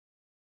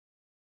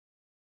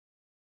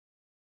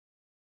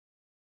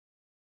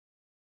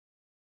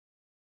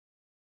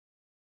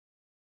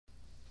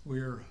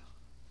We're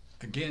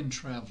again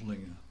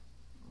traveling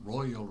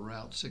Royal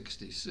Route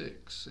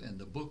 66, and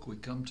the book we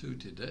come to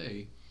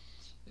today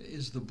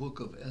is the Book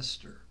of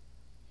Esther.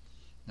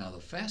 Now, the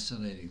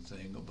fascinating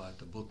thing about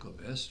the Book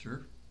of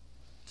Esther,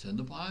 it's in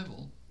the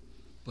Bible,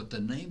 but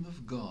the name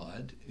of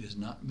God is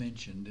not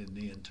mentioned in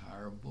the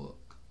entire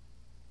book.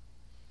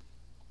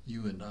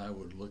 You and I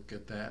would look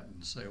at that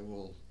and say,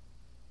 well,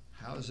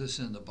 how is this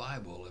in the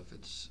Bible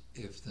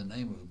if the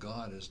name of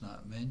God is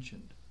not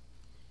mentioned?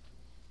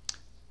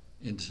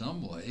 In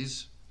some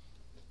ways,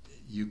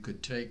 you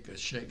could take a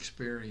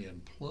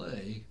Shakespearean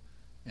play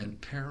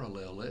and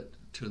parallel it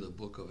to the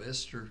Book of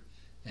Esther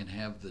and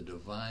have the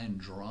divine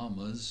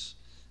dramas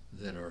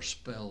that are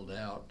spelled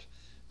out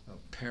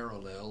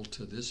parallel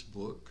to this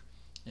book,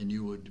 and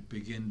you would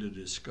begin to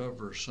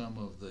discover some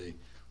of the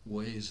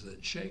ways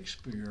that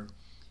Shakespeare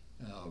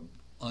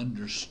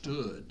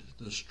understood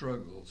the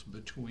struggles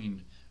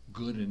between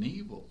good and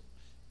evil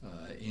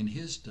in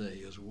his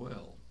day as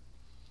well.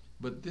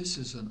 But this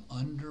is an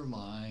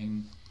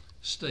underlying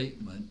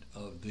statement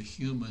of the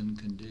human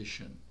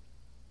condition.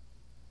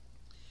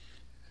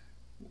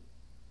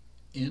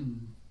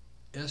 In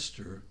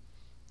Esther,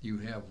 you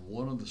have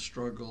one of the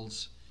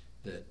struggles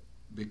that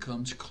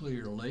becomes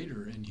clear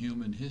later in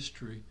human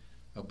history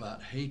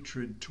about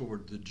hatred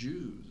toward the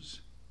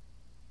Jews.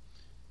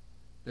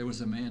 There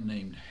was a man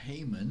named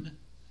Haman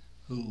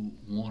who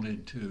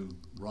wanted to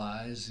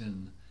rise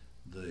in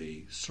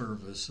the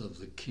service of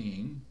the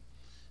king,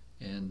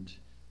 and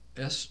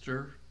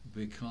Esther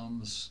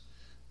becomes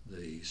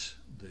the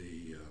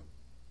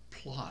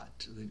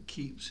plot that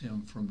keeps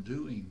him from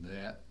doing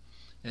that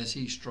as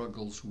he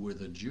struggles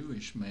with a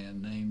Jewish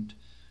man named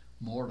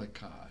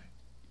Mordecai.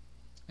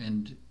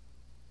 And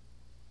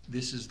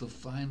this is the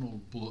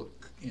final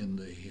book in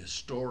the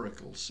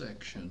historical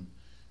section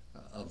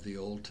of the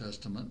Old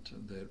Testament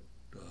that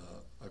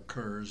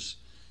occurs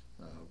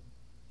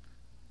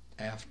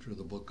after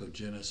the book of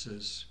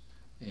Genesis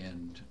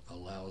and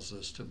allows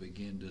us to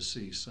begin to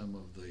see some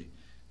of the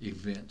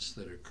events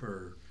that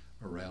occur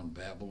around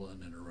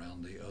Babylon and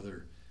around the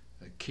other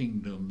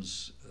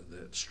kingdoms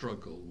that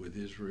struggle with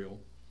Israel.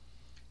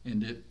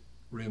 And it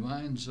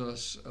reminds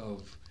us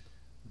of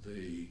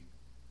the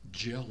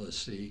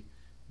jealousy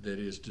that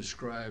is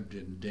described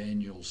in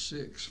Daniel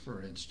 6,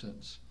 for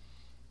instance,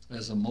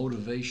 as a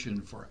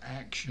motivation for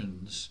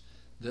actions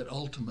that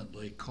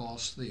ultimately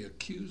cost the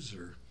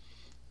accuser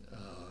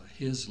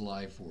his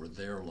life or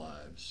their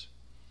lives.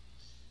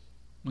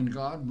 When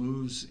God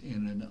moves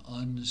in an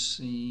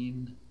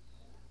unseen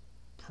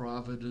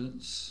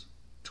providence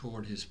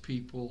toward his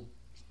people,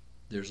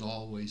 there's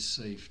always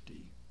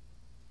safety.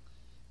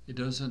 It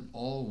doesn't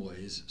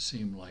always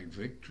seem like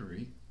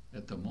victory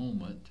at the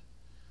moment,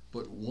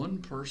 but one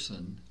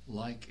person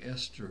like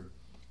Esther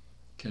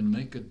can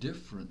make a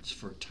difference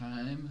for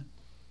time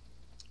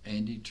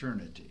and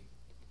eternity.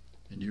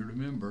 And you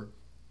remember,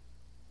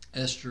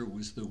 Esther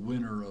was the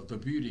winner of the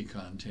beauty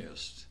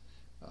contest.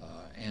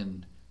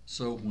 And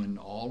so when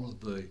all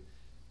of the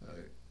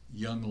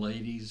young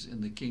ladies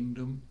in the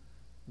kingdom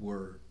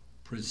were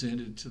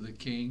presented to the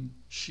king,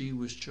 she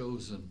was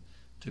chosen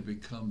to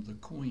become the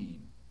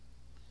queen.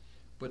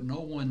 But no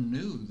one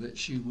knew that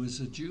she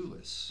was a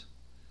Jewess.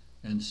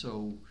 And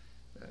so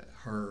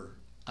her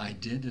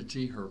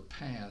identity, her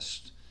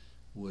past,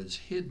 was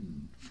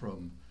hidden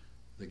from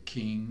the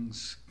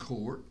king's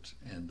court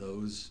and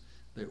those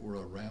that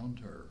were around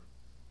her.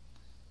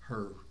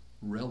 Her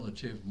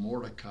relative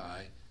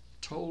Mordecai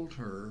told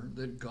her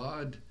that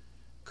God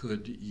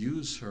could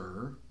use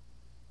her.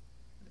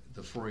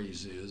 The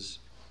phrase is,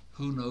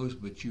 who knows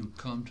but you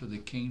come to the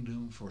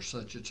kingdom for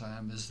such a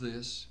time as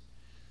this?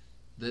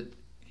 That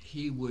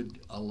he would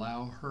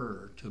allow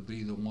her to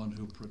be the one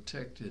who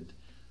protected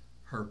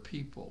her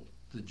people,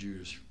 the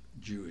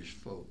Jewish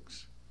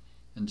folks.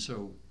 And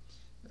so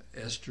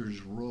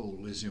Esther's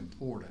role is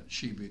important.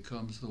 She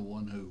becomes the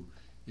one who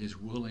is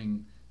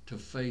willing to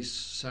face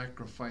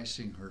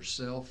sacrificing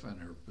herself and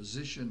her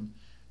position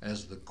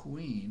as the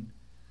queen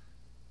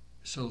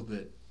so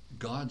that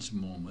God's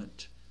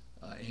moment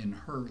in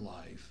her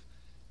life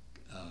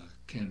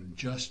can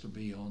just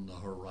be on the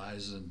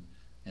horizon,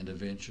 and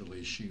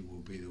eventually she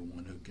will be the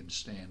one who can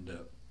stand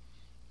up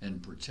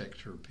and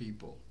protect her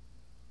people.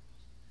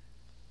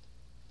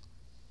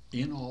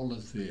 In all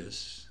of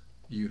this,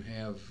 you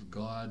have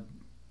God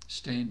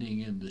standing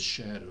in the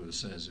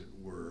shadows, as it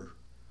were,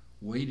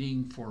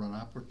 waiting for an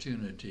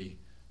opportunity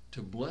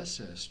to bless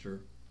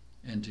Esther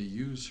and to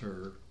use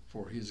her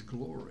for his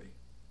glory.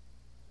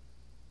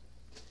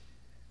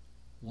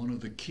 One of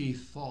the key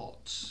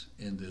thoughts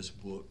in this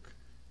book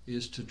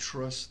is to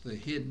trust the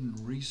hidden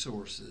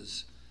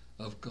resources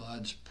of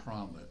God's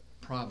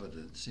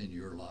providence in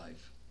your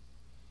life.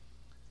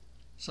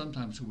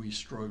 Sometimes we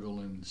struggle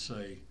and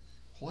say,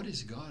 what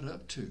is God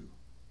up to?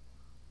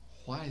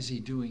 Why is he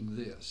doing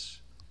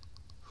this?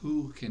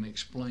 Who can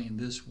explain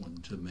this one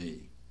to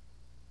me?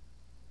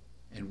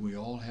 And we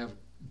all have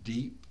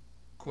deep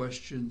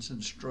questions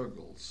and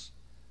struggles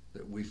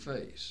that we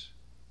face.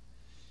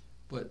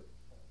 But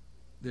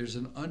there's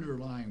an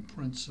underlying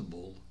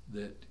principle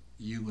that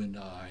you and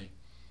I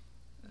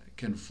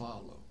can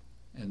follow.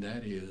 And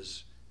that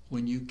is,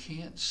 when you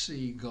can't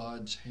see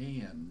God's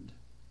hand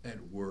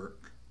at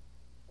work,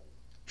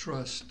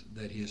 trust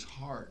that his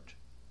heart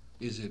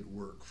is at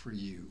work for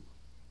you.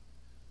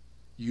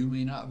 You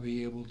may not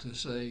be able to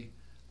say,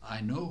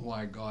 I know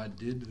why God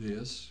did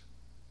this,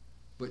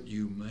 but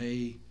you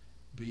may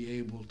be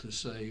able to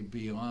say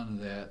beyond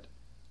that,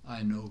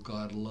 I know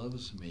God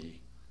loves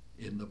me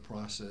in the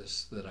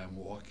process that I'm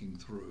walking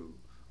through,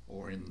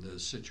 or in the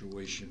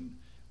situation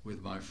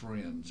with my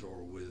friends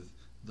or with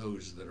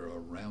those that are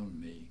around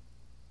me.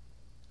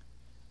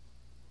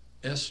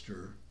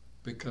 Esther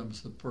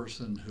becomes the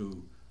person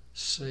who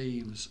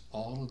saves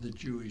all of the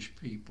Jewish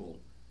people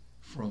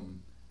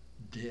from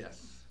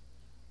death.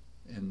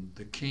 And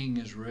the king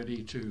is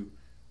ready to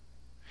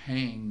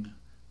hang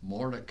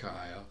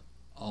Mordecai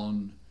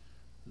on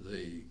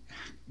the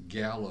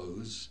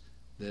gallows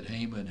that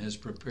Haman has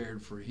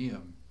prepared for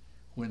him,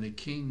 when the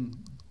king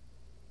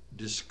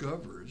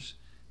discovers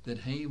that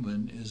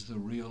Haman is the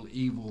real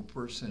evil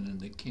person in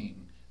the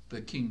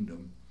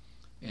kingdom.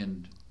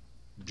 And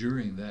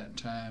during that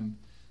time,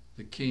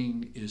 the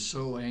king is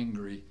so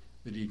angry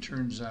that he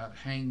turns out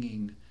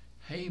hanging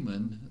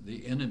Haman,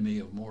 the enemy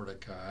of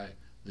Mordecai,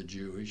 the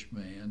Jewish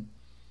man,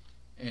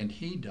 and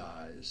he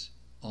dies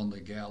on the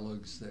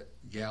gallows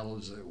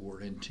that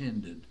were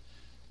intended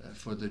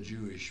for the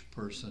Jewish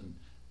person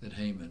that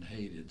Haman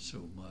hated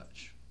so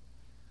much.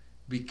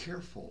 Be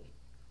careful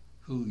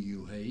who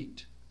you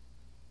hate.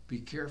 Be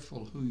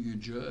careful who you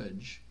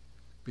judge,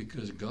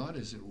 because God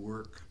is at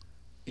work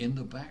in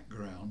the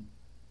background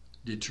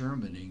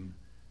determining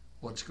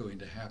what's going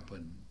to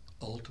happen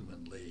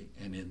ultimately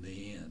and in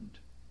the end.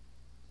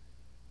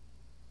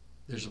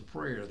 There's a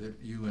prayer that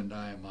you and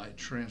I might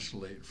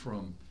translate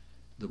from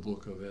the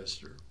Book of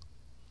Esther.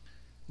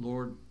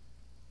 Lord,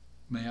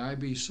 may I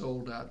be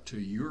sold out to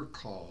your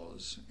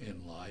cause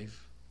in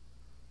life,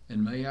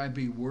 and may I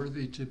be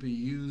worthy to be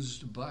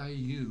used by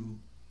you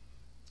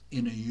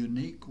in a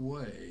unique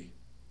way.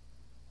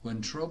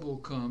 When trouble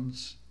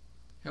comes,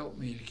 help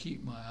me to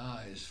keep my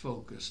eyes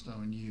focused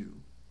on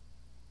you.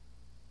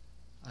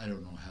 I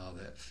don't know how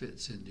that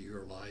fits into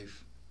your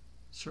life.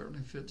 It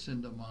certainly fits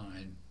into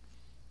mine.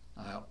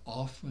 I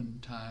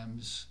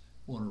oftentimes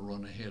want to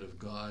run ahead of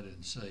God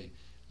and say,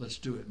 let's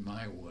do it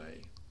my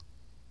way.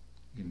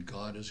 And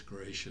God is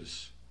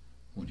gracious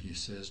when he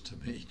says to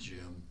me,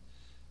 Jim,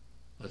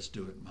 let's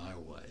do it my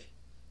way.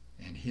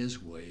 And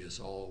his way is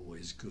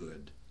always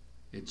good.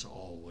 It's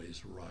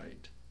always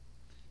right.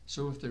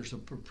 So if there's a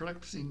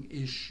perplexing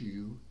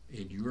issue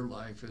in your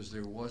life, as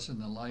there was in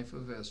the life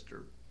of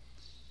Esther,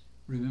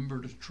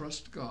 remember to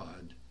trust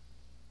God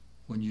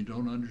when you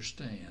don't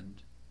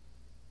understand,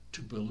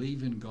 to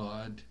believe in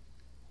God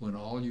when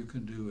all you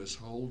can do is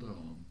hold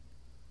on,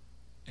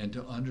 and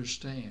to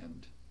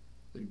understand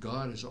that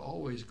God is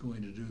always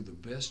going to do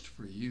the best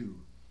for you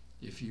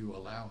if you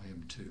allow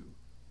him to.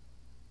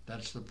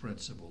 That's the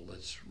principle.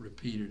 Let's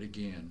repeat it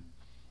again.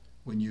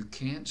 When you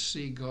can't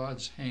see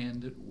God's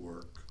hand at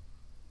work,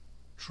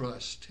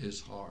 trust his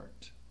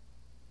heart,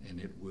 and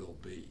it will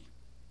be.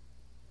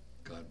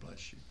 God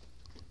bless you.